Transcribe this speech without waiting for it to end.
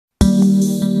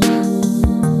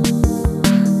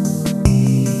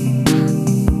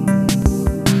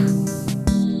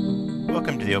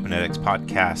the OpenEdX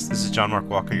podcast. This is John Mark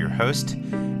Walker, your host.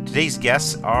 Today's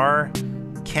guests are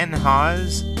Ken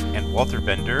Haase and Walter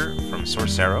Bender from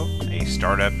Sorcero, a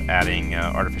startup adding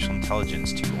artificial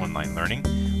intelligence to online learning.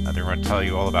 They're going to tell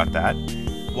you all about that.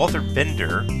 Walter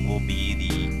Bender will be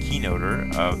the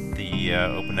keynoter of the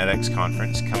OpenEdX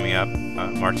conference coming up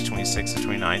March 26th and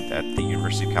 29th at the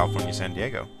University of California, San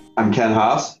Diego. I'm Ken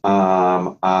Haase.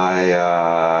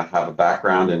 I have a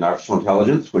background in artificial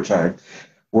intelligence, which I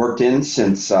worked in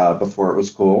since before it was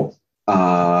cool. When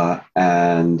was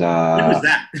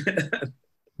that?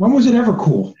 When was it ever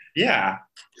cool? Yeah.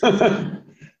 I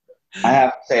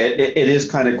have to say, it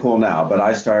is kind of cool now, but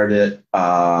I started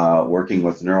working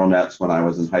with neural nets when I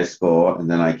was in high school, and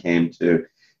then I came to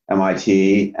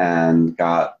MIT and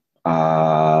got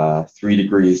 3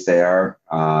 degrees there,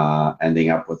 ending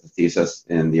up with a thesis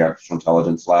in the artificial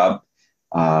intelligence lab.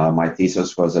 My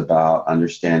thesis was about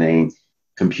understanding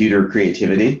computer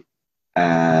creativity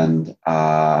and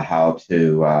how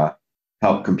to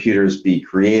help computers be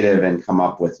creative and come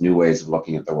up with new ways of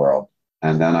looking at the world.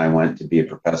 And then I went to be a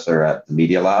professor at the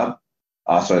Media Lab,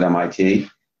 also at MIT.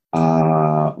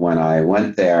 When I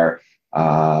went there,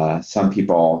 some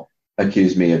people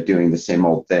accused me of doing the same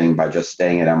old thing by just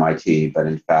staying at MIT, but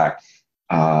in fact,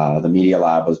 the Media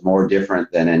Lab was more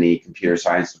different than any computer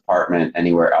science department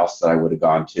anywhere else that I would have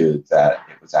gone to. That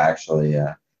it was actually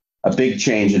a big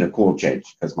change and a cool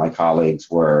change, because my colleagues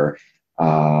were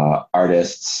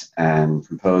artists and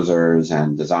composers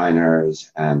and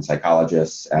designers and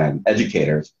psychologists and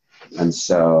educators. And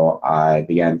so I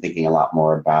began thinking a lot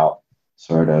more about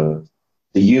sort of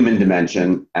the human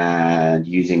dimension and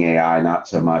using AI not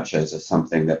so much as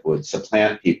something that would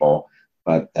supplant people,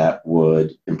 but that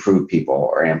would improve people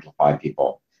or amplify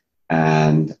people.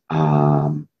 And did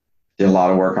a lot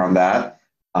of work on that.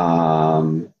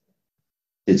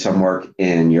 Did some work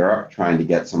in Europe trying to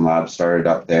get some labs started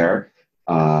up there.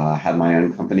 Had my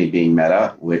own company being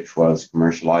Meta, which was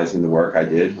commercializing the work I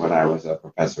did when I was a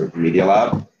professor at the Media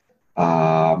Lab.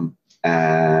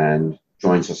 And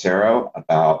joined Sorcero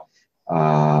about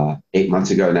 8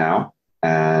 months ago now.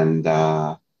 And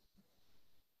the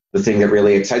thing that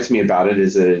really excites me about it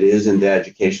is that it is in the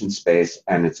education space,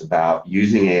 and it's about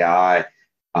using AI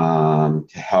to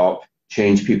help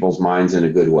change people's minds in a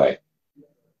good way.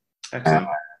 Excellent. And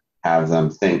have them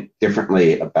think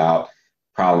differently about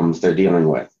problems they're dealing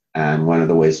with. And one of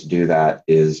the ways to do that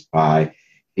is by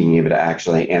being able to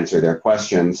actually answer their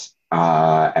questions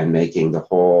and making the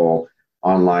whole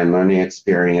online learning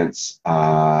experience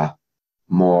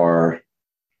more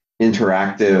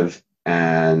interactive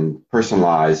and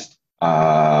personalized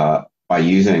by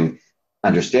using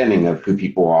understanding of who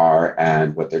people are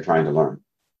and what they're trying to learn.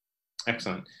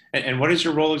 Excellent. And what is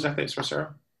your role exactly at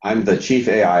Sorcero? I'm the Chief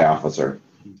AI Officer.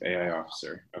 AI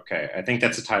Officer. Okay. I think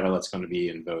that's a title that's going to be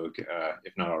in vogue,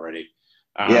 if not already.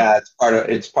 Yeah,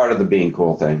 it's part of the being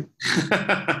cool thing.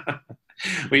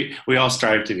 We all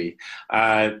strive to be.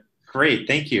 Great.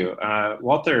 Thank you.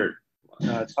 Walter,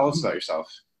 tell us about yourself.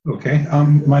 Okay.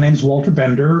 My name's Walter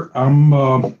Bender.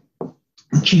 I'm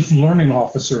Chief Learning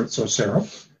Officer at Sorcero.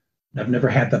 I've never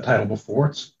had that title before.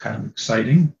 It's kind of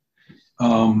exciting.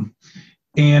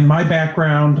 And my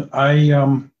background, I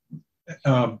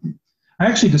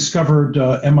actually discovered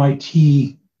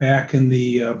MIT back in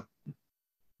the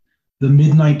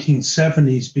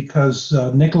mid-1970s because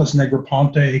Nicholas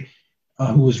Negroponte,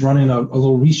 who was running a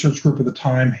little research group at the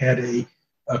time, had a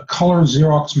color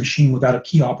Xerox machine without a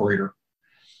key operator.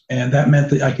 And that meant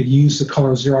that I could use the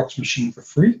color Xerox machine for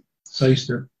free. So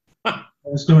I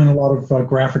was doing a lot of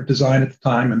graphic design at the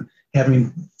time, and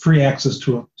having free access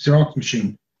to a Xerox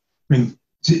machine. I mean,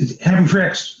 having free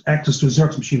access to a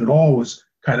Xerox machine at all was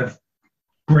kind of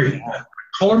great. A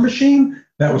color machine,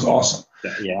 that was awesome.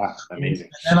 Yeah,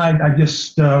 amazing. And I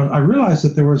just I realized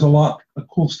that there was a lot of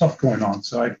cool stuff going on.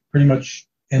 So I pretty much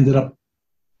ended up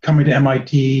coming to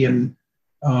MIT and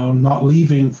not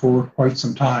leaving for quite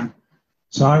some time.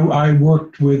 So I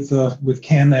worked with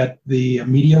Ken at the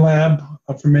Media Lab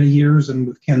for many years, and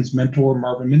with Ken's mentor,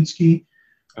 Marvin Minsky.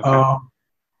 Okay.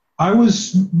 I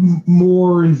was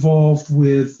more involved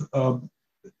with an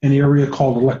area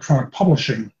called electronic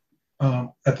publishing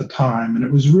at the time, and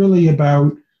it was really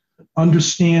about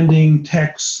understanding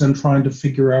texts and trying to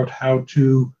figure out how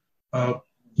to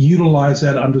utilize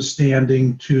that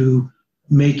understanding to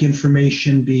make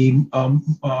information be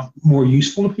more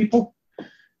useful to people.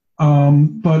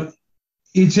 But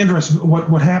it's interesting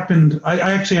what happened. I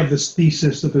actually have this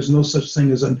thesis that there's no such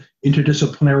thing as an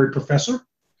interdisciplinary professor,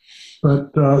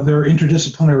 but there are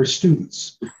interdisciplinary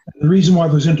students. And the reason why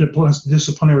there's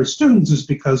interdisciplinary students is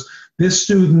because there's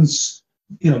students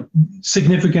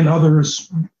significant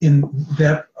others in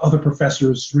that other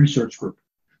professor's research group.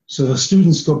 So the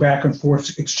students go back and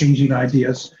forth exchanging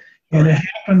ideas. And it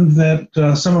happened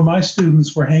that some of my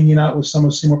students were hanging out with some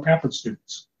of Seymour Papert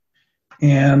students.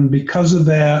 And because of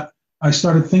that, I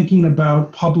started thinking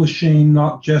about publishing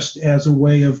not just as a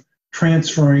way of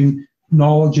transferring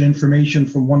knowledge and information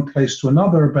from one place to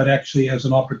another, but actually as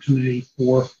an opportunity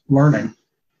for learning.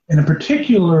 And in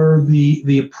particular,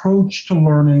 the approach to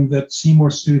learning that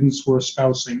Seymour students were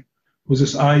espousing was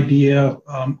this idea,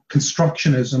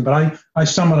 constructionism. But I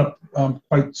sum it up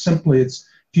quite simply. It's,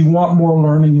 if you want more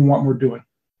learning, you want more doing.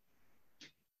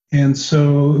 And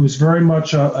so it was very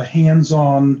much a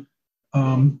hands-on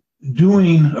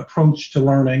doing approach to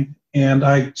learning. And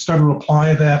I started to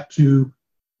apply that to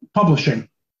publishing.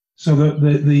 So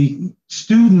the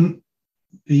student,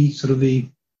 the sort of the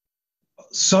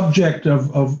subject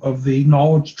of the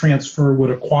knowledge transfer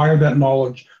would acquire that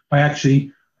knowledge by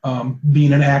actually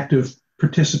being an active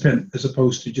participant as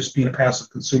opposed to just being a passive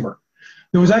consumer.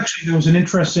 There was an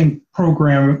interesting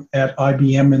program at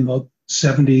IBM in the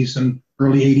 70s and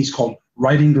early 80s called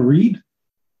Writing to Read.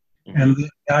 And the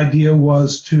idea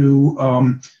was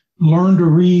to learn to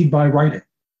read by writing.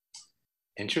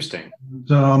 Interesting.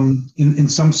 In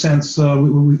some sense,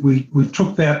 we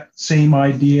took that same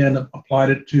idea and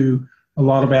applied it to a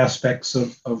lot of aspects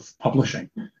of publishing.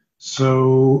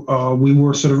 So we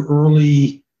were sort of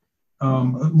early,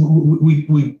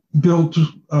 we built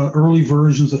early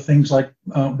versions of things like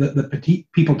the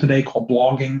petite people today call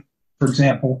blogging, for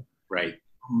example. Right.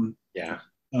 Yeah.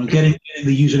 Getting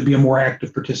the user to be a more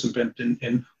active participant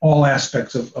in all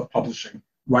aspects of publishing,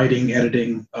 writing,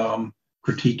 editing,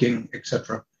 critiquing,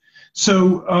 etc.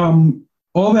 So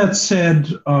all that said,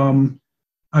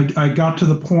 I got to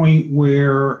the point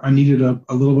where I needed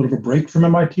a little bit of a break from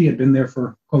MIT. I'd been there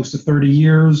for close to 30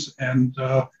 years, and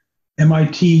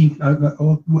MIT,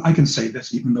 I can say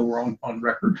this even though we're on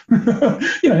record.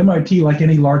 MIT, like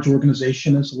any large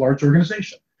organization, is a large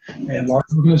organization. And large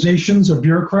organizations are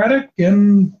bureaucratic,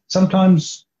 and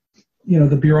sometimes,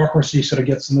 the bureaucracy sort of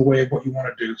gets in the way of what you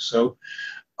want to do. So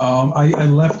I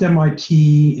left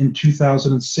MIT in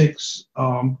 2006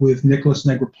 with Nicholas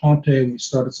Negroponte. We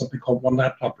started something called One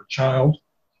Laptop Per Child.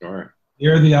 Sure.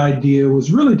 There, the idea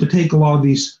was really to take a lot of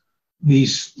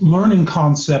these learning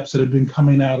concepts that had been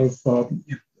coming out of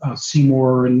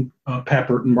Seymour and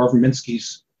Papert and Marvin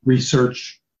Minsky's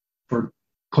research for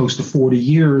close to 40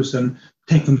 years and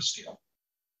take them to scale.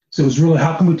 So it was really,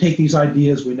 how can we take these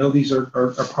ideas? We know these are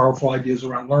powerful ideas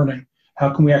around learning. How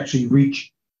can we actually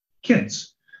reach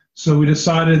kids? So we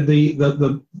decided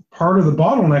the part of the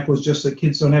bottleneck was just that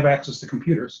kids don't have access to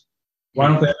computers. Why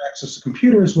don't they have access to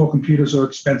computers? Well, computers are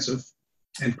expensive,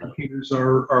 and computers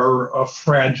are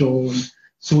fragile. And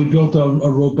so we built a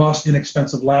robust,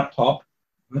 inexpensive laptop.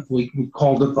 We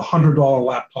called it the $100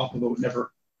 laptop, although it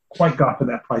never quite got to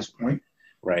that price point.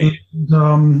 Right.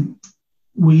 And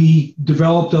we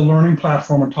developed a learning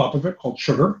platform on top of it called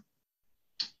Sugar.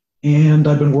 And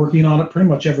I've been working on it pretty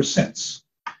much ever since.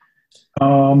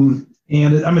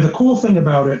 The cool thing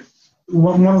about it,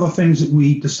 one of the things that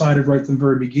we decided right from the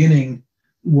very beginning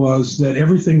was that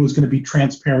everything was going to be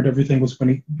transparent. Everything was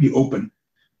going to be open.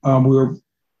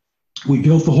 We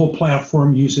built the whole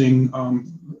platform using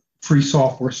free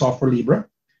software Libre.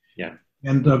 Yeah.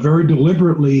 And very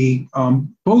deliberately,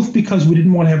 both because we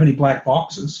didn't want to have any black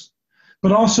boxes,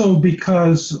 but also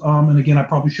because, and again, I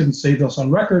probably shouldn't say this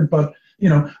on record, but we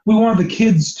wanted the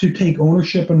kids to take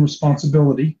ownership and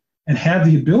responsibility and have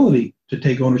the ability to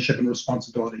take ownership and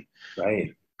responsibility.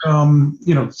 Right. But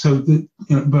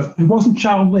it wasn't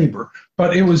child labor,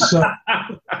 but it was.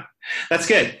 That's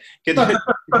good. Good.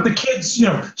 But the kids,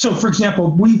 so for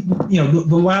example,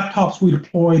 the laptops we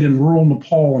deployed in rural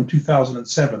Nepal in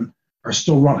 2007 are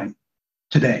still running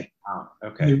today. Oh,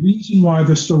 okay. The reason why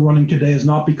they're still running today is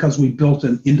not because we built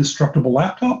an indestructible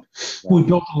laptop. Yeah. We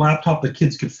built a laptop that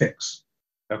kids could fix.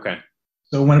 Okay.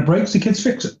 So when it breaks, the kids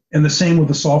fix it. And the same with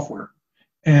the software.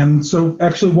 And so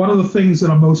actually one of the things that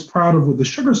I'm most proud of with the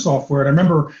Sugar software, and I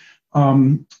remember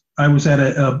I was at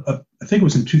I think it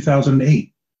was in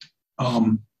 2008.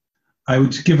 I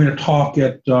was giving a talk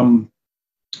at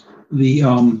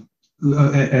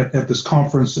at this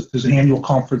conference. There's an annual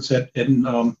conference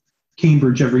in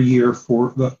Cambridge every year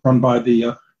run by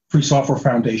the Free Software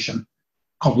Foundation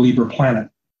called Libre Planet.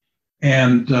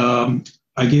 And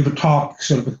I gave a talk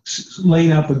sort of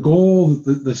laying out the goal,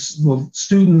 the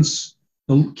students,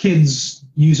 the kids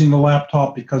using the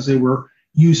laptop because they were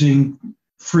using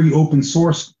free open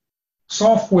source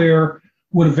software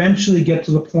would eventually get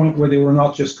to the point where they were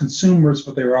not just consumers,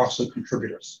 but they were also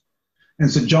contributors. And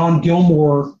so John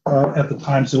Gilmore at the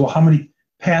time said, well, how many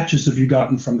patches have you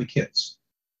gotten from the kids?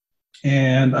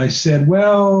 And I said,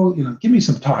 well, give me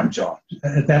some time, John.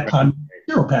 At that time,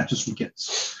 0 patches from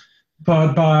kids.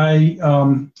 But by,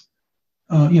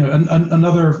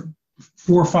 another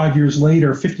 4 or 5 years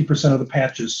later, 50% of the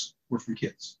patches were from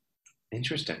kids.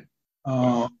 Interesting.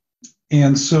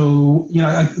 And so,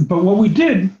 but what we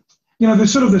did,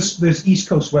 there's sort of this East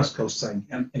Coast, West Coast thing.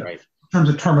 And, right. in terms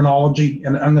of terminology,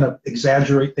 and I'm going to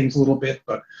exaggerate things a little bit,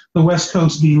 but the West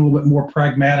Coast being a little bit more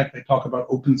pragmatic, they talk about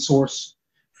open source.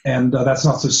 And that's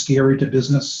not so scary to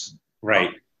business.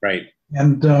 Right, right.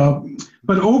 And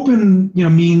but open,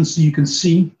 means you can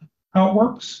see how it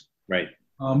works. Right.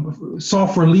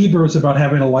 Software Libre is about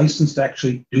having a license to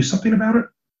actually do something about it.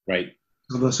 Right.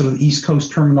 So the sort of East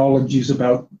Coast terminology is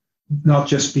about not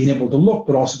just being able to look,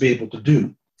 but also be able to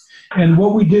do. And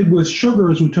what we did with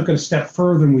Sugar is we took it a step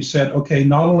further and we said, okay,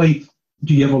 not only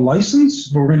do you have a license,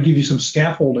 but we're going to give you some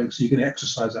scaffolding so you can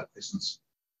exercise that license.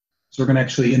 So we're going to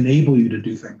actually enable you to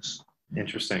do things.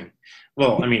 Interesting.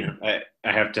 Well, I mean, I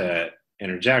have to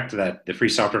interject that the Free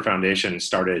Software Foundation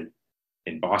started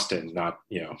in Boston, not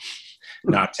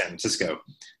San Francisco.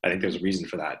 I think there's a reason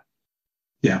for that.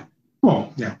 Yeah.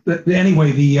 Well, yeah.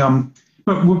 Anyway,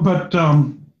 but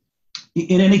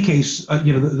in any case,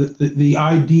 the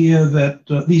idea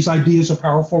that these ideas are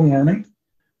powerful in learning,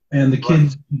 and the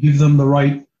kids give them the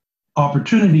right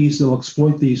opportunities, they'll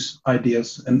exploit these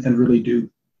ideas and really do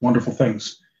wonderful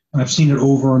things. And I've seen it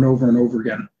over and over and over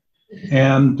again.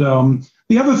 And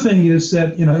the other thing is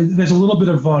that, there's a little bit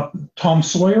of Tom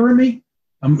Sawyer in me.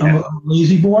 I'm a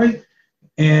lazy boy.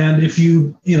 And if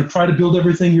you, try to build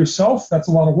everything yourself, that's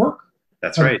a lot of work.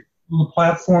 That's right. A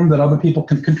platform that other people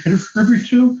can contribute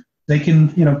to. They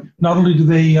can, not only do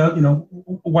they,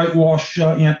 whitewash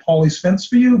Aunt Polly's fence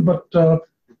for you, but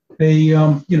they,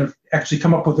 actually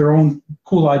come up with their own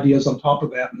cool ideas on top of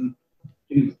that and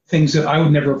do things that I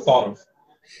would never have thought of.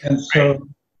 And so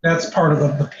that's part of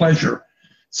the pleasure.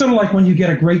 Sort of like when you get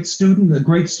a great student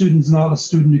is not a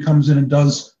student who comes in and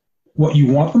does what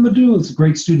you want them to do. It's a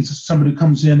great student. It's somebody who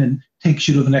comes in and takes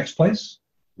you to the next place.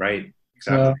 Right.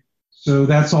 Exactly. So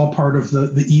that's all part of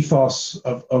the ethos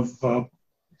of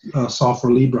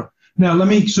Software Libre. Now, let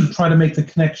me sort of try to make the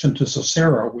connection to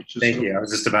Sorcero, which is... Thank you. I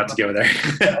was just about to go there.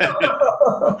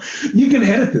 You can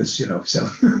edit this, so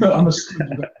I'm a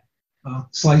student.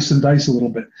 Slice and dice a little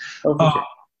bit. Okay.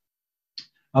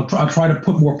 I'll try to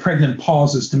put more pregnant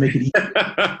pauses to make it easier.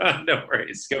 No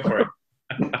worries. Go for it.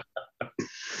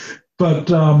 But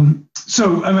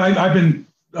so I mean, I've been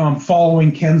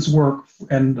following Ken's work,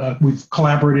 and we've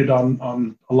collaborated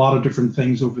on a lot of different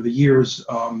things over the years,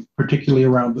 particularly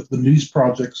around the news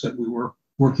projects that we were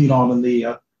working on in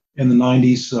the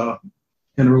 90s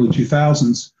and early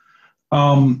 2000s.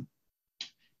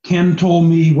 Ken told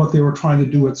me what they were trying to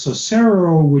do at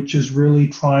Sorcero, which is really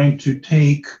trying to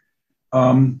take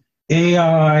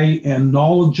AI and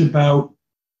knowledge about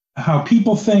how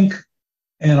people think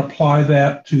and apply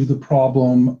that to the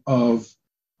problem of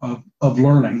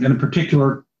learning, and in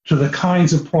particular to the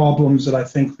kinds of problems that I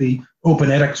think the open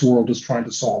edX world is trying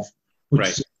to solve.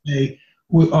 Which is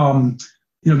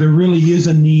there really is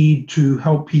a need to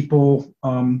help people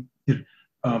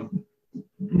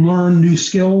learn new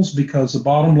skills, because the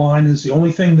bottom line is the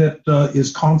only thing that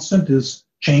is constant is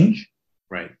change.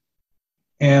 Right.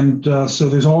 And so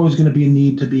there's always going to be a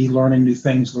need to be learning new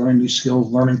things, learning new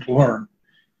skills, learning to learn.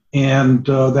 And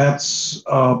that's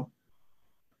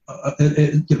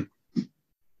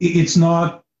it's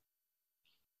not.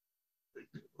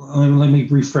 Let me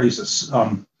rephrase this.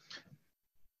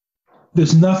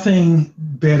 There's nothing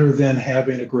better than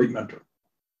having a great mentor.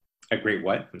 A great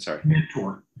what? I'm sorry.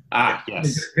 Mentor.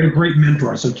 Yes. A great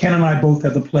mentor. So Ken and I both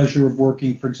had the pleasure of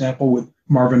working, for example, with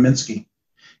Marvin Minsky.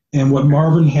 And what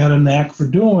Marvin had a knack for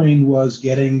doing was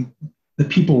getting the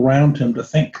people around him to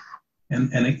think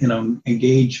and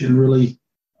engage and really,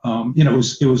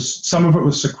 it was some of it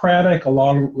was Socratic, a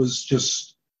lot of it was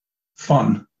just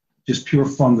fun, just pure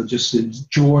fun, just the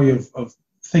joy of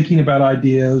thinking about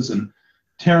ideas and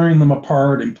tearing them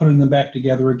apart and putting them back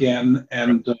together again.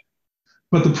 And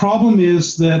but the problem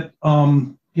is that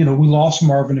we lost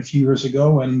Marvin a few years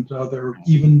ago, and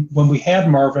even when we had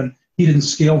Marvin, he didn't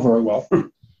scale very well.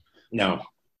 No.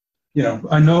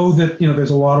 I know that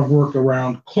there's a lot of work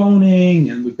around cloning,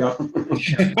 and we've got.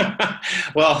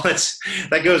 Well,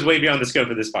 that goes way beyond the scope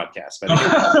of this podcast.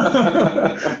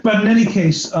 But in any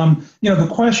case, the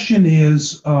question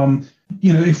is,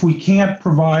 if we can't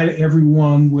provide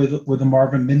everyone with a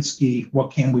Marvin Minsky,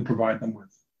 what can we provide them with?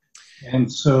 And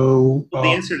so, well, the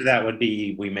answer to that would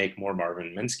be we make more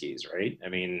Marvin Minskys, right? I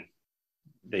mean,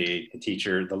 the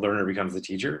teacher, the learner becomes the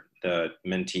teacher, the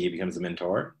mentee becomes the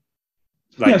mentor.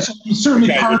 Like, yeah, so certainly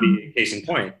you guys part, would be a case in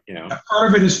point, you know. part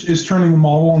of it is turning the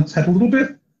model on its head a little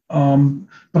bit.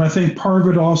 But I think part of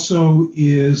it also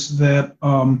is that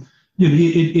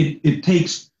it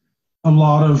takes a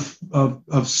lot of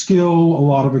skill, a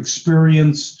lot of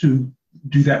experience to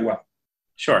do that well.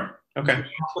 Sure. Okay. I'm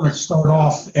going to start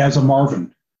off as a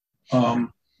Marvin.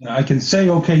 I can say,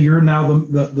 okay, you're now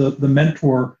the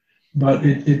mentor, but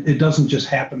it doesn't just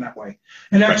happen that way.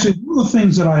 And actually, one of the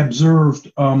things that I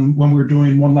observed when we were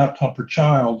doing One Laptop Per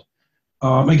Child,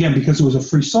 again, because it was a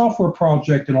free software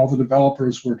project and all the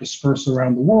developers were dispersed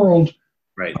around the world,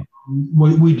 right?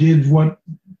 We did what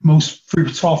most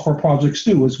free software projects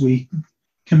do, is we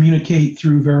communicate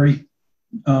through very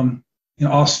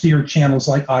austere channels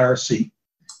like IRC,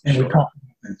 and we talk about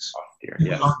things. Austere,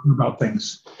 yes. Talking about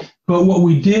things. But what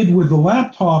we did with the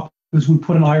laptop is we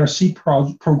put an IRC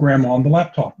program on the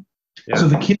laptop. Yeah. So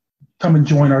the kids come and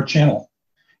join our channel.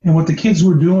 And what the kids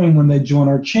were doing when they join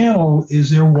our channel is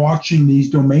they're watching these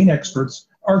domain experts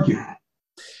argue,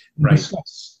 right,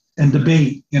 discuss, and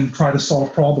debate and try to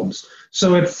solve problems.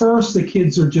 So at first, the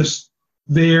kids are just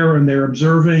there and they're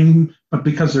observing, but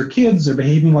because they're kids, they're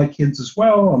behaving like kids as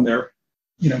well, and they're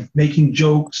making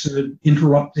jokes and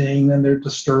interrupting, and they're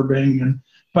disturbing.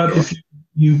 But if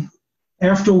you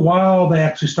after a while, they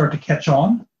actually start to catch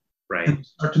on, right, and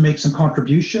start to make some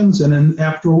contributions, and then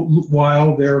after a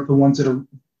while, they're the ones that are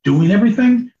doing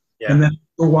everything, and then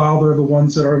after a while, they're the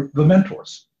ones that are the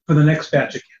mentors for the next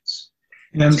batch of kids.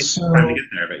 And so, time to get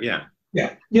there, but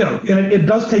and it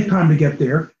does take time to get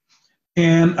there.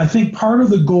 And I think part of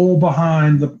the goal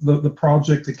behind the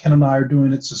project that Ken and I are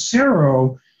doing at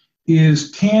Sorcero is,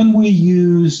 can we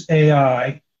use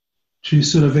AI to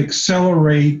sort of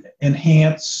accelerate,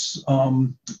 enhance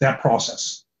that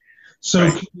process? So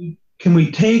can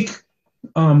we take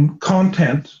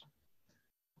content,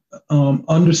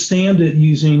 understand it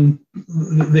using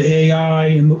the AI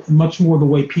and much more the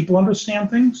way people understand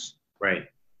things? Right.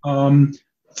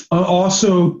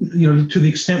 Also, to the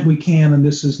extent we can, and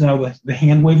this is now the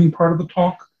hand-waving part of the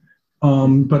talk,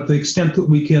 but the extent that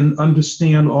we can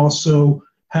understand also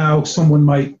how someone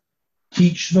might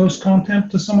teach those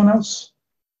content to someone else.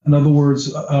 In other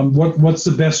words, what's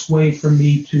the best way for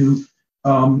me to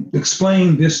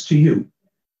explain this to you?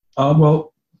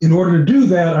 Well, in order to do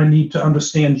that, I need to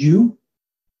understand you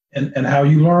and how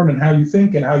you learn and how you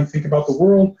think about the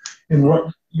world and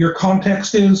what your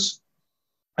context is.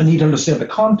 I need to understand the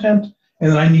content, and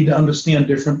then I need to understand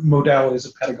different modalities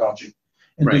of pedagogy,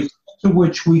 and to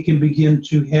which we can begin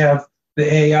to have the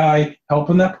AI help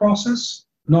in that process,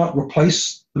 not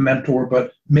replace the mentor,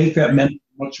 but make that mentor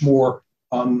much more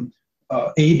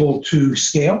able to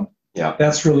scale. Yeah,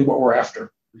 that's really what we're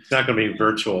after. It's not going to be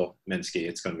virtual Minsky.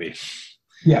 It's going to be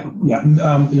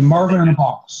Marvin in a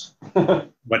box.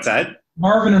 What's that?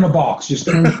 Marvin in a box. Just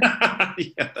I'm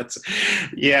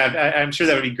sure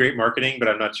that would be great marketing, but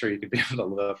I'm not sure you could be able to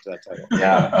live up to that title.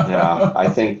 Yeah. I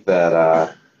think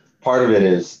that part of it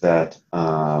is that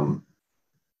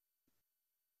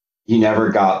he never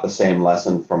got the same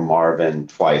lesson from Marvin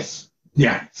twice.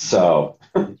 Yeah. So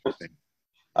it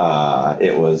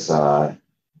was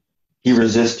he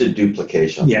resisted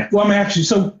duplication. Yeah. Well, I'm actually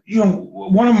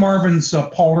one of Marvin's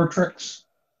parlor tricks.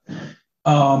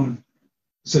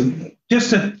 So just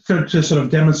to sort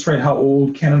of demonstrate how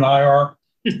old Ken and I are.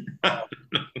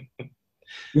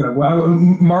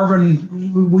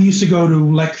 Marvin, we used to go to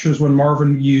lectures when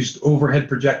Marvin used overhead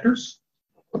projectors.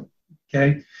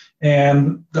 Okay.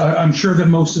 And I'm sure that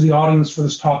most of the audience for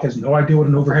this talk has no idea what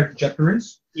an overhead projector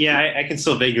is. Yeah, I can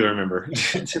still vaguely remember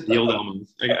the old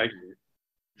elements. I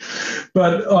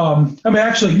But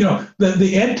actually,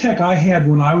 the ed tech I had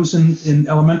when I was in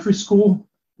elementary school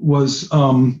was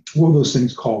what were those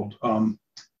things called? The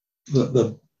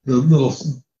little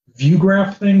view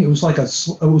graph thing. It was like a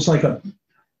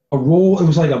roll. It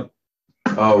was like a.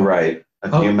 Oh right, a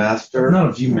ViewMaster. Not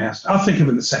a ViewMaster. I'll think of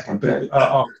it in a second. But,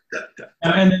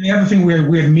 and then the other thing, we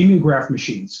had mimeograph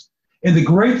machines. And the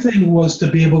great thing was to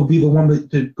be able to be the one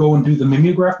to go and do the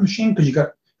mimeograph machine, because you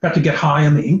got to get high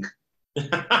on the ink.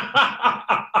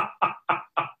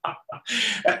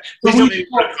 Please don't make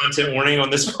a content warning on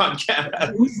this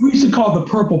podcast. We used to call it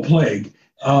the purple plague.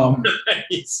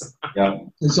 Nice. Yeah.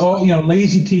 It's all,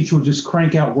 lazy teacher would just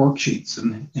crank out worksheets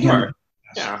and yeah.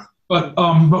 But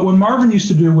what Marvin used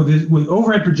to do with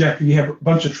overhead projector, you have a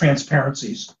bunch of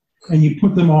transparencies, and you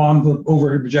put them on the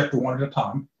overhead projector one at a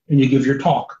time, and you give your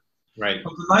talk. Right.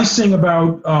 But the nice thing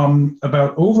about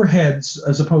overheads,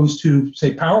 as opposed to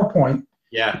say PowerPoint,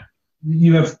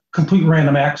 you have complete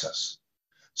random access.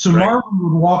 So Marvin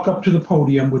would walk up to the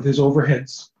podium with his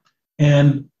overheads,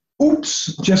 and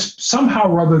oops, just somehow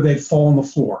or other they'd fall on the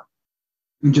floor.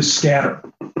 and just scatter.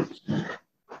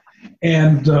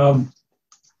 And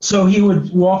so he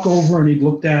would walk over and he'd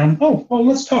look down. Oh, well,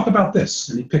 let's talk about this.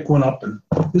 And he'd pick one up, and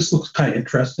this looks kind of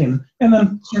interesting. And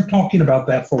then start talking about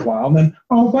that for a while. And then,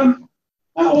 well,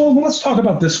 let's talk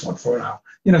about this one for now.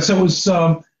 So it was,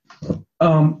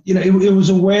 it was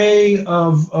a way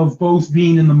of both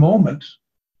being in the moment,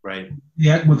 right?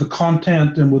 Yeah, with the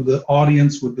content and with the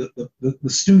audience, with the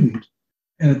student,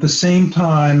 and at the same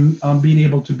time being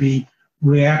able to be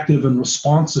reactive and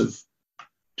responsive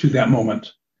to that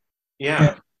moment. Yeah.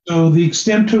 And so the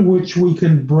extent to which we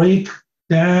can break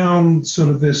down sort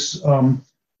of this, the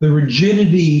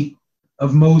rigidity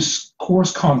of most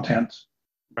course content,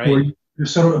 right. Where you're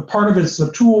sort of, part of it's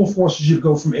the tool forces you to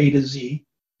go from A to Z,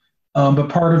 but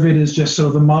part of it is just sort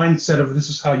of the mindset of this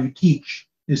is how you teach,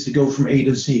 is to go from A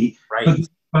to Z. Right.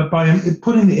 But by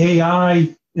putting the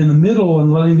AI in the middle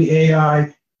and letting the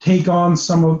AI take on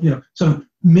some of, sort of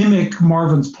mimic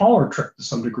Marvin's Poller trick to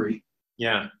some degree.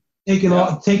 Yeah. Take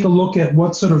a look at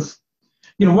what sort of,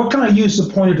 what can I use as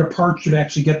a point of departure to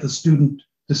actually get the student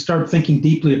to start thinking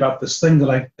deeply about this thing that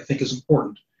I think is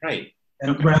important. Right.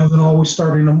 And rather than always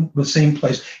starting in the same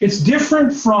place. It's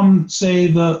different from, say,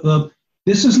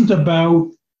 this isn't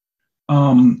about,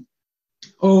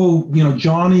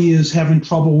 Johnny is having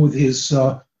trouble with his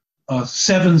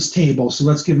sevens table, so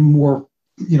let's give him more,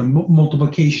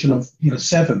 multiplication of,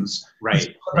 sevens. Right.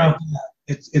 It's about that.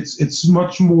 It's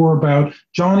much more about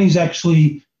Johnny's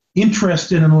actually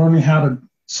interested in learning how to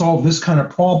solve this kind of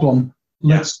problem.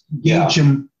 Let's engage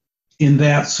him in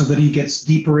that so that he gets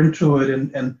deeper into it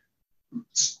and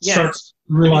starts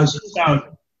realizing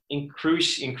about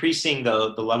increasing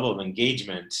the level of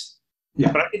engagement.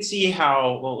 Yeah. But I could see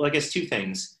how, I guess two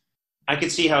things. I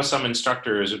could see how some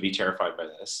instructors would be terrified by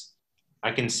this.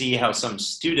 I can see how some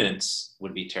students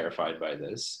would be terrified by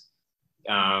this.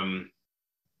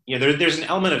 There's an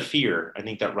element of fear, I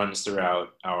think, that runs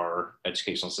throughout our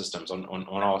educational systems on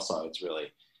all sides,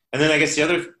 really. And then I guess the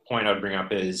other point I would bring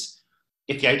up is,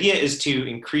 if the idea is to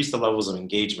increase the levels of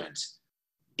engagement,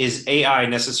 is AI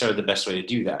necessarily the best way to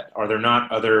do that? Are there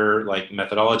not other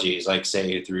methodologies, like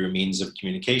say through means of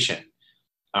communication,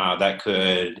 that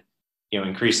could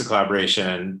increase the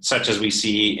collaboration, such as we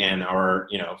see in our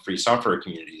free software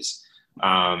communities?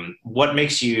 What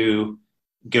makes you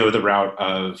go the route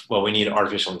of, well, we need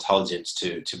artificial intelligence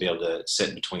to be able to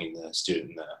sit between the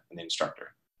student and the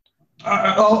instructor?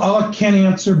 I'll let Ken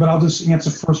answer, but I'll just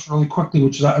answer first really quickly,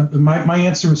 which is my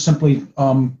answer is simply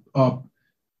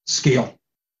scale.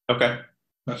 Okay.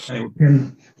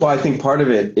 Well, I think part of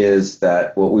it is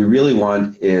that what we really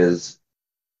want is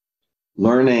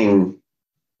learning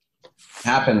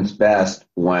happens best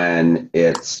when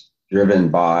it's driven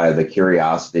by the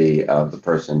curiosity of the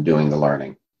person doing the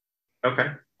learning. Okay.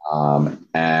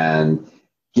 And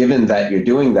given that you're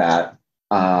doing that,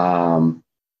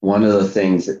 one of the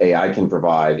things that AI can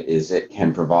provide is it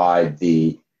can provide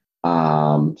the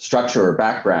structure or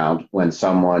background when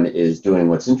someone is doing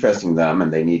what's interesting to them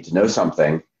and they need to know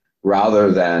something,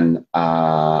 rather than,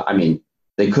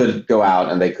 they could go out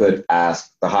and they could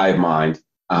ask the hive mind,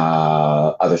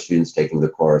 other students taking the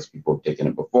course, people who've taken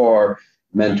it before,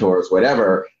 mentors,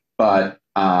 whatever, but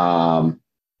the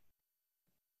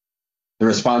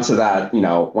response to that,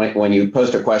 when you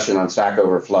post a question on Stack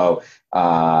Overflow,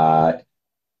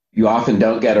 you often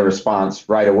don't get a response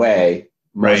right away.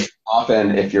 Most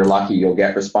often, if you're lucky, you'll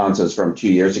get responses from 2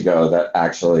 years ago that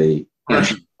actually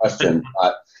answer the question.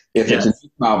 But if it's a new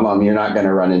problem, you're not going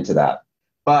to run into that.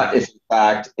 But if in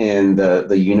fact in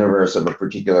the universe of a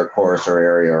particular course or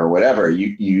area or whatever,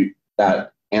 you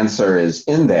that answer is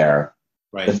in there,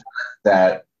 right. The fact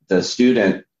that the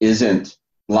student isn't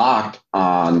locked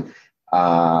on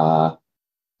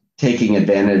taking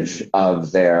advantage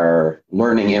of their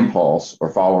learning impulse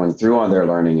or following through on their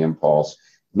learning impulse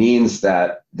means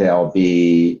that they'll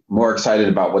be more excited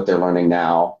about what they're learning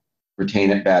now, retain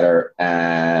it better,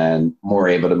 and more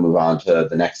able to move on to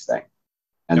the next thing.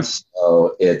 And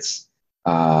so it's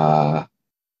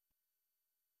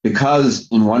because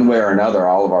in one way or another,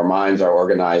 all of our minds are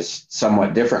organized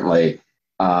somewhat differently.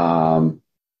 In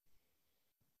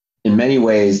many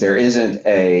ways, there isn't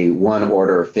a one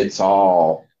order fits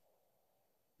all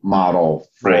model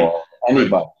for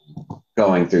anybody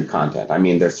going through content. I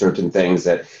mean, there's certain things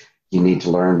that you need to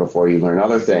learn before you learn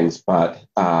other things, but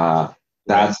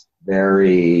that's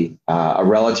a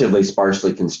relatively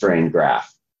sparsely constrained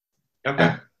graph.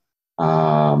 Okay.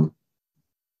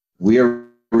 We're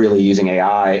really using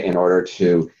AI in order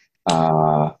to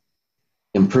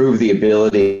improve the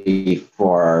ability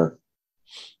for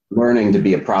learning to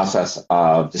be a process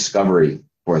of discovery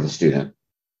for the student.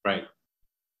 Right.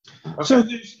 Okay. So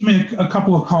there's, I mean, a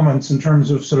couple of comments in terms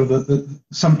of sort of the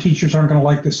some teachers aren't going to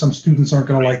like this, some students aren't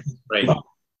going to like this. Right.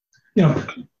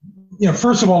 You know,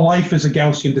 first of all, life is a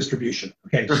Gaussian distribution.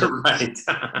 Okay, so Right.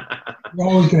 you're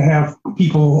always going to have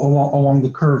people along the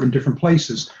curve in different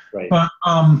places. Right. But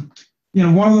you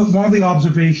know, one of the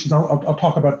observations, I'll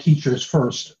talk about teachers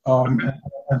first. I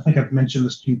think I've mentioned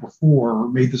this to you before, or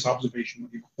made this observation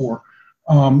with you before.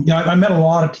 Yeah, I met a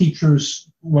lot of teachers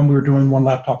when we were doing One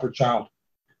Laptop Per Child,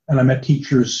 and I met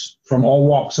teachers from all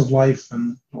walks of life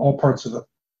and all parts of the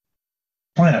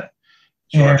planet.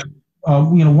 Sure.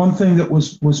 And you know, one thing that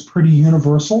was pretty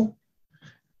universal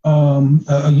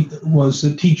was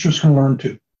that teachers can learn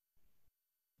too.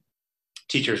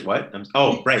 Teachers what?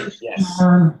 Oh, right. Yes.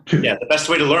 Learn too. Yeah, the best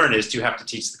way to learn is to have to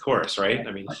teach the course, right?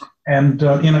 I mean, And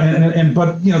you know, and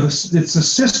but you know, it's the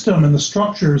system and the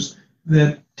structures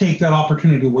that take that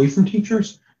opportunity away from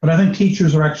teachers. But I think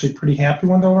teachers are actually pretty happy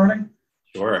when they're learning.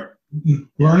 sure.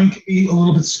 Learning can be a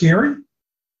little bit scary.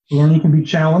 Learning can be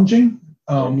challenging.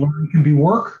 Learning can be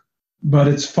work, but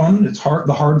it's fun. It's hard,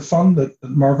 the hard fun that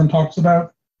Marvin talks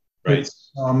about. Right.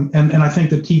 It's, and I think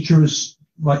that teachers,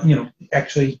 like, you know,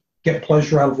 actually get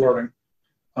pleasure out of learning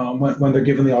when they're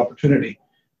given the opportunity.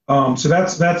 So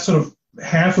that's sort of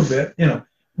half of it. You know,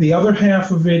 the other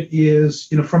half of it is,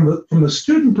 you know, from the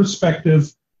student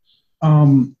perspective.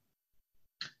 And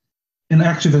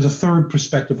actually, there's a third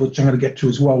perspective, which I'm going to get to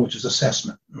as well, which is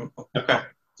assessment. Okay.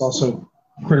 It's also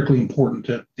critically important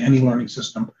to any learning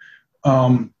system.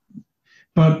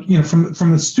 But you know,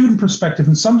 from the student perspective,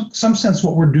 in some sense,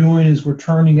 what we're doing is we're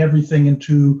turning everything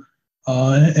into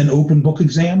an open book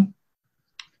exam.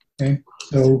 Okay,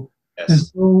 so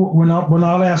Yes. we're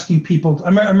not asking people. I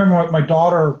remember my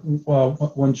daughter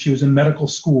when she was in medical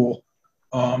school.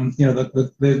 You know,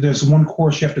 there's one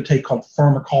course you have to take called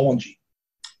pharmacology.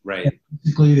 Right. And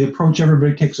basically, the approach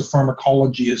everybody takes to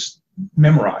pharmacology is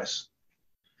memorize.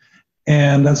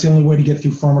 And that's the only way to get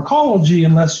through pharmacology,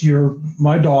 unless you're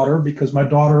my daughter, because my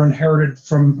daughter inherited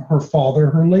from her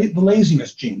father the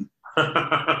laziness gene.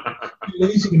 She's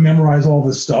lazy to memorize all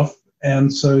this stuff.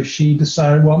 And so she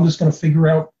decided, well, I'm just going to figure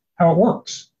out how it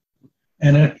works.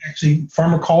 And actually,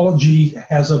 pharmacology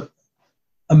has a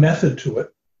method to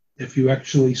it, if you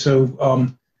actually so.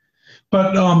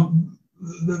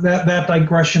 That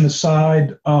digression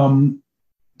aside,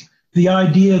 the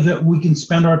idea that we can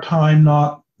spend our time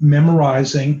not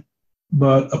memorizing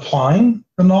but applying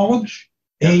the knowledge,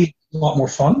 A, it's a lot more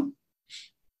fun,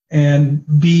 and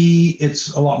B, it's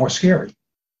a lot more scary.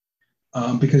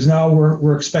 Because now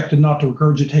we're expected not to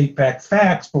regurgitate back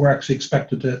facts, but we're actually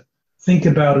expected to think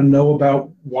about and know about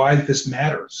why this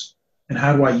matters and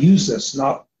how do I use this,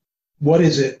 not what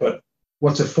is it, but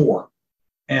what's it for.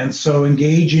 And so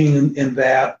engaging in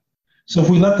that. So if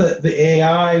we let the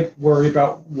AI worry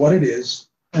about what it is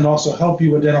and also help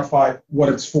you identify what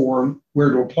it's for and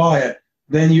where to apply it,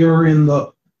 then you're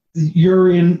into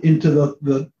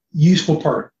the useful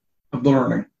part of the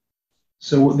learning.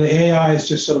 So the AI is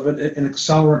just sort of an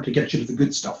accelerant to get you to the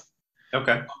good stuff.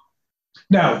 Okay.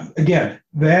 Now, again,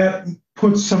 that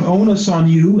puts some onus on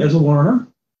you as a learner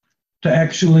to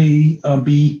actually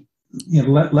be, you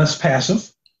know, less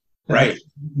passive. Right.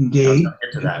 Engage. I'll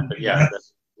get to that, but yeah.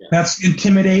 That's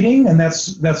intimidating, and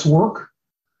that's work.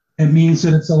 It means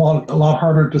that it's a lot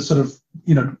harder to sort of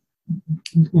you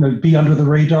know be under the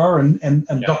radar and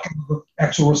duck into the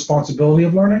actual responsibility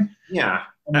of learning. Yeah,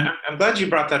 I'm glad you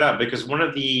brought that up, because one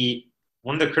of the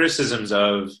criticisms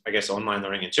of, I guess, online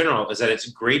learning in general is that it's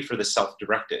great for the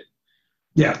self-directed.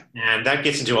 Yeah. And that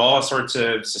gets into all sorts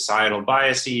of societal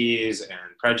biases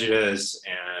and prejudice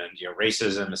and, you know,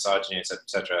 racism, misogyny, et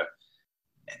cetera.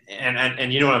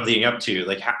 And you know what I'm leading up to,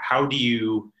 like how do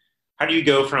you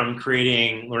go from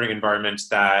creating learning environments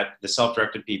that the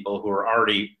self-directed people who are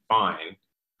already fine,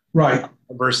 right,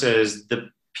 versus the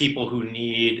people who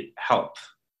need help,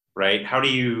 right? How do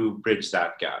you bridge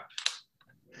that gap?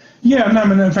 Yeah, no, I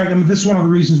mean, in fact, this is one of the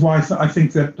reasons why I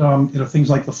think that you know, things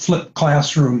like the flipped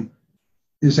classroom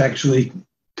is actually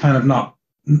kind of not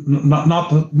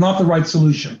the right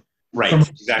solution. Right.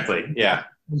 Exactly. Yeah.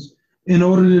 In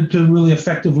order to really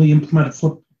effectively implement a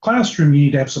flipped classroom, you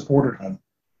need to have support at home.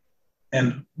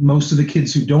 And most of the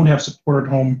kids who don't have support at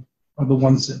home are the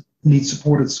ones that need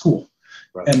support at school.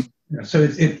 Right. And so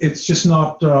it's just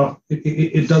not,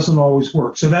 it doesn't always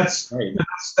work. So that's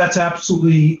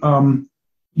absolutely,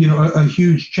 you know, a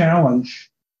huge challenge.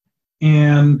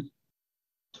 And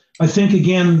I think,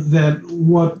 again, that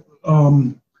what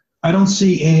I don't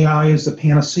see AI as the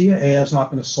panacea. AI is not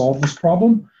going to solve this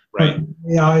problem. Right. But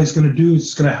what AI is going to do is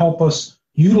it's going to help us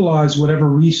utilize whatever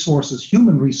resources,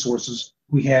 human resources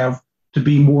we have, to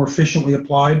be more efficiently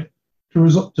applied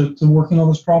to working on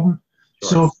this problem. Sure.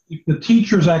 So if the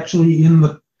teacher's actually in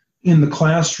the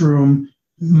classroom,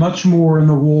 much more in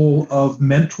the role of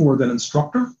mentor than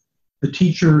instructor, the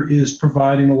teacher is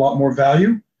providing a lot more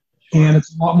value, and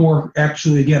it's a lot more,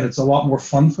 actually, again, it's a lot more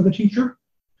fun for the teacher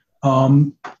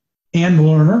and the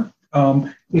learner.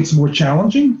 It's more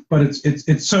challenging, but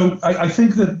it's so I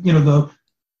think that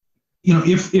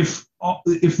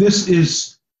if this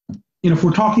is, if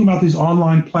we're talking about these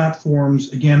online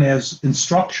platforms again as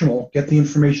instructional, get the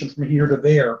information from here to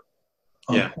there,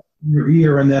 your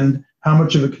ear, and then how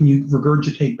much of it can you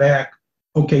regurgitate back?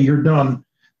 Okay, you're done.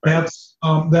 Right. That's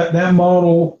that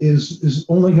model is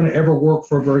only going to ever work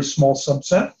for a very small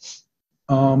subset.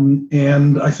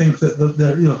 And I think that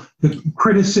the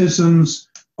criticisms,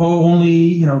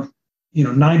 only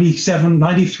 97,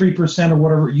 93% or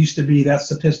whatever it used to be, that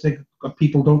statistic of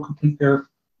people don't complete their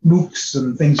MOOCs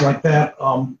and things like that.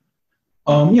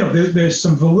 There's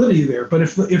some validity there. But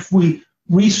if we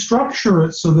restructure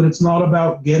it so that it's not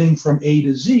about getting from A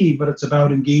to Z, but it's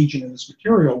about engaging in this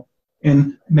material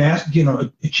and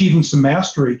achieving some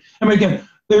mastery. I mean, again,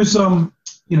 there's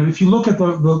if you look at the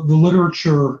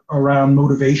literature around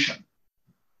motivation,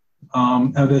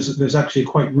 and there's actually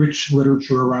quite rich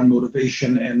literature around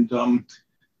motivation, and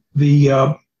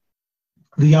the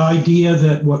idea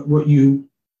that what you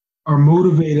are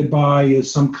motivated by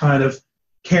is some kind of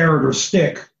carrot or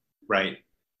stick. Right.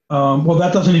 Well,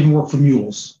 that doesn't even work for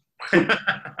mules.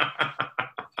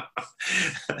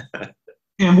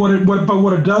 And what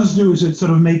it does do is it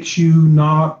sort of makes you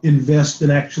not invest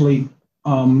in actually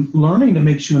learning. It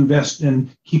makes you invest in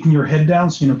keeping your head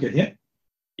down so you don't get hit.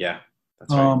 Yeah,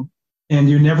 that's right. And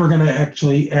you're never going to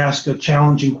actually ask a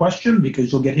challenging question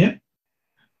because you'll get hit.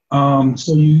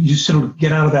 So you sort of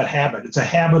get out of that habit. It's a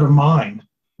habit of mind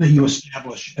that you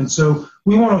establish. And so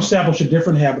we want to establish a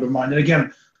different habit of mind. And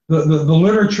again, the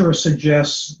literature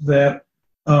suggests that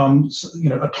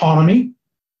autonomy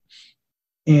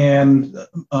and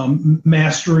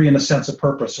mastery and a sense of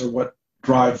purpose are what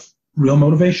drive real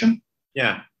motivation.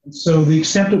 Yeah. So the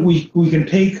extent that we can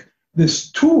take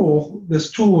this tool,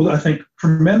 I think,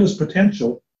 tremendous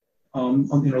potential, the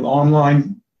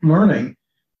online learning,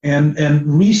 and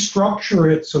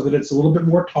restructure it so that it's a little bit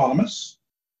more autonomous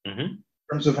in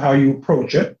terms of how you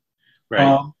approach it.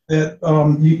 Right. That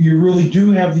you really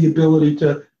do have the ability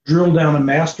to drill down and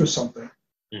master something.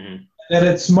 That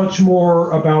it's much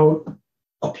more about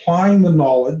applying the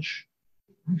knowledge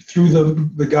through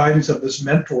the guidance of this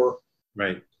mentor.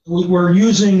 Right. We're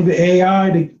using the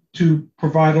AI to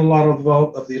provide a lot of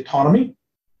the autonomy.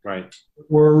 Right.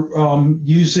 We're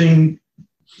using,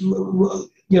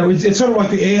 it's sort of like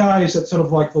the AI is at sort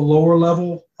of like the lower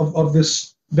level of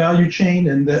this value chain,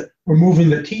 and that we're moving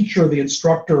the teacher, the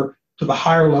instructor, to the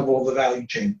higher level of the value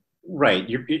chain. Right.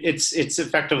 It's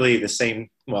effectively the same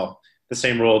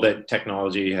role that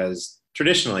technology has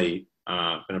traditionally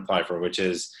been applied for, which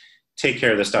is take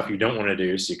care of the stuff you don't want to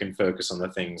do so you can focus on the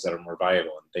things that are more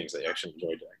valuable and things that you actually enjoy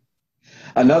doing.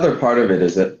 Another part of it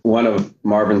is that one of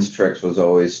Marvin's tricks was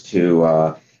always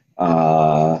to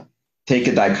take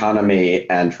a dichotomy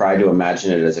and try to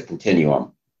imagine it as a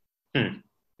continuum.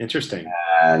 Interesting.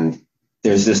 And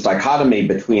there's this dichotomy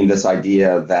between this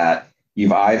idea that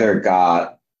you've either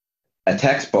got a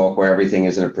textbook where everything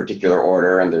is in a particular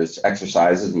order and there's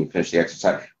exercises and you finish the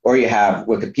exercise, or you have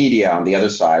Wikipedia on the other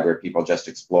side where people just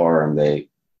explore and they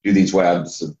do these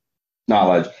webs of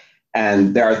knowledge.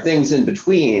 And there are things in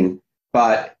between,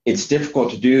 but it's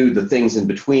difficult to do the things in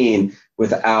between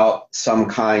without some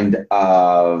kind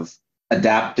of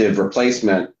adaptive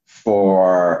replacement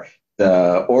for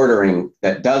the ordering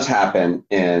that does happen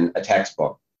in a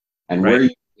textbook. And we're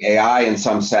using AI in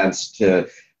some sense to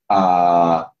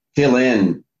fill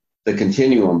in the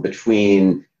continuum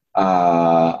between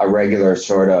a regular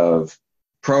sort of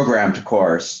programmed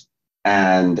course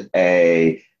and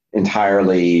a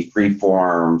entirely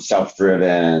free-form,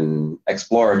 self-driven,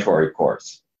 exploratory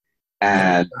course.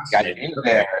 And the idea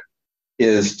there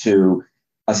is to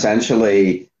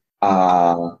essentially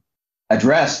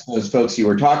address those folks you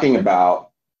were talking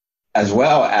about, as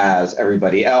well as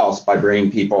everybody else, by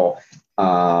bringing people,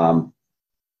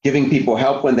 giving people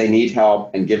help when they need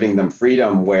help, and giving them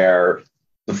freedom where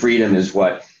the freedom is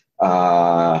what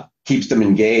keeps them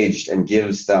engaged and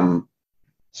gives them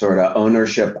sort of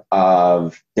ownership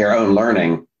of their own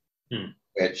learning,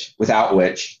 without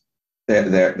which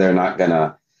they're not going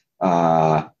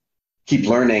to keep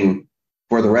learning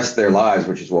for the rest of their lives,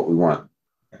 which is what we want.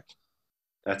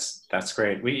 That's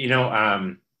great.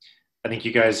 I think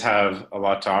you guys have a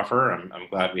lot to offer. I'm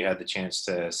glad we had the chance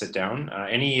to sit down.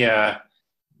 Any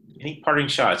parting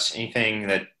shots? Anything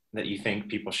that you think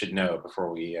people should know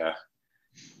before we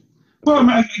Well,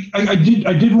 I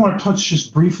did want to touch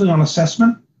just briefly on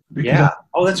assessment. Yeah.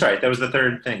 Oh, that's right. That was the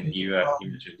third thing you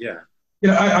mentioned. Yeah.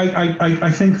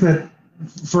 I think that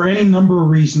for any number of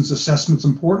reasons, assessment's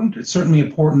important. It's certainly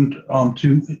important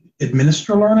to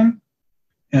administer learning,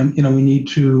 and we need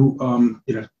to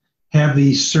have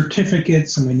these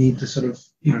certificates, and we need to sort of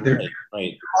there are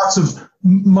lots of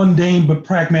mundane but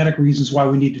pragmatic reasons why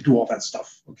we need to do all that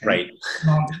stuff. Okay, right.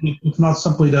 It's not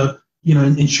simply to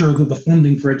ensure that the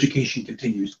funding for education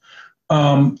continues,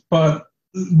 but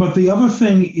the other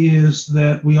thing is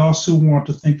that we also want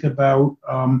to think about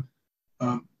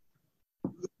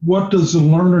what does the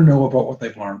learner know about what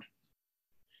they've learned,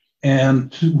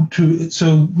 and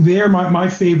so there my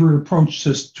favorite approach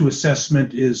to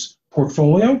assessment is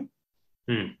portfolio.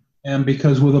 And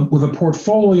because with a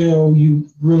portfolio, you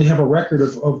really have a record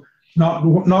of not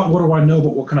what do I know,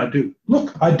 but what can I do?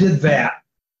 Look, I did that,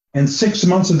 and 6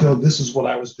 months ago, this is what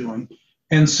I was doing.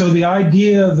 And so the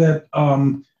idea that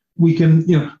we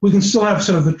can still have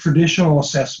sort of the traditional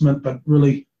assessment, but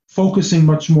really focusing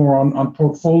much more on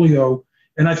portfolio.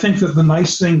 And I think that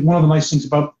one of the nice things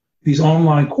about these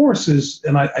online courses,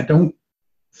 and I don't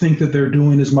think that they're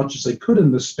doing as much as they could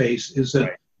in this space, is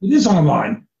that it is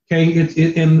online.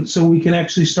 Okay, and so we can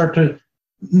actually start to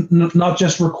not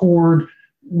just record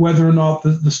whether or not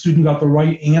the student got the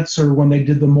right answer when they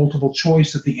did the multiple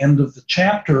choice at the end of the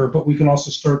chapter, but we can also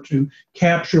start to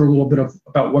capture a little bit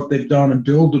about what they've done and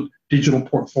build a digital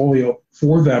portfolio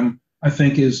for them. I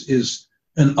think is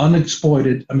an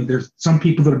unexploited. I mean, there's some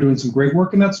people that are doing some great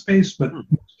work in that space, but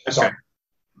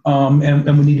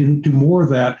and we need to do more of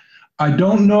that. I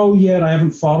don't know yet. I haven't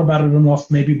thought about it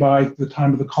enough. Maybe by the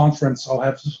time of the conference, I'll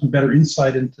have some better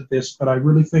insight into this. But I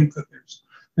really think that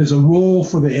there's a role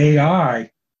for the AI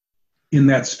in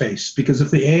that space, because if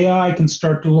the AI can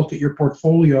start to look at your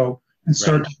portfolio and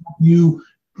start to help you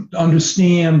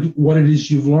understand what it is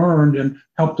you've learned and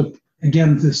help to,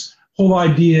 again, this whole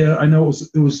idea. I know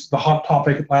it was the hot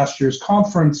topic at last year's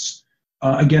conference.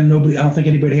 Again, I don't think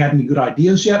anybody had any good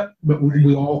ideas yet, but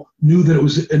we all knew that it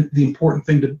was the important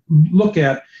thing to look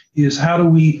at is how do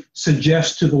we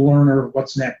suggest to the learner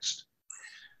what's next?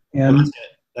 And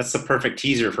that's the perfect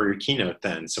teaser for your keynote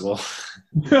then. So we'll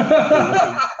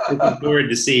looking forward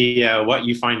to see what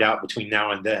you find out between now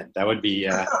and then. That would be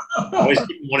always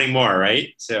keep wanting more,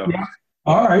 right? So yeah.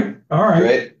 All right.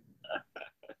 Great.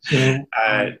 So,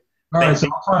 all right, so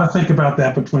I'll try to think about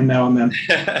that between now and then.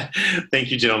 Thank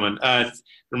you, gentlemen.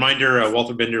 Reminder,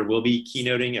 Walter Bender will be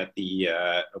keynoting at the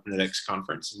Open edX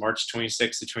conference, March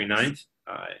 26th to 29th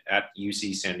at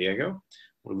UC San Diego.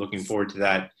 We're looking forward to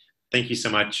that. Thank you so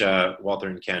much, Walter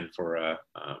and Ken, for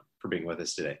being with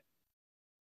us today.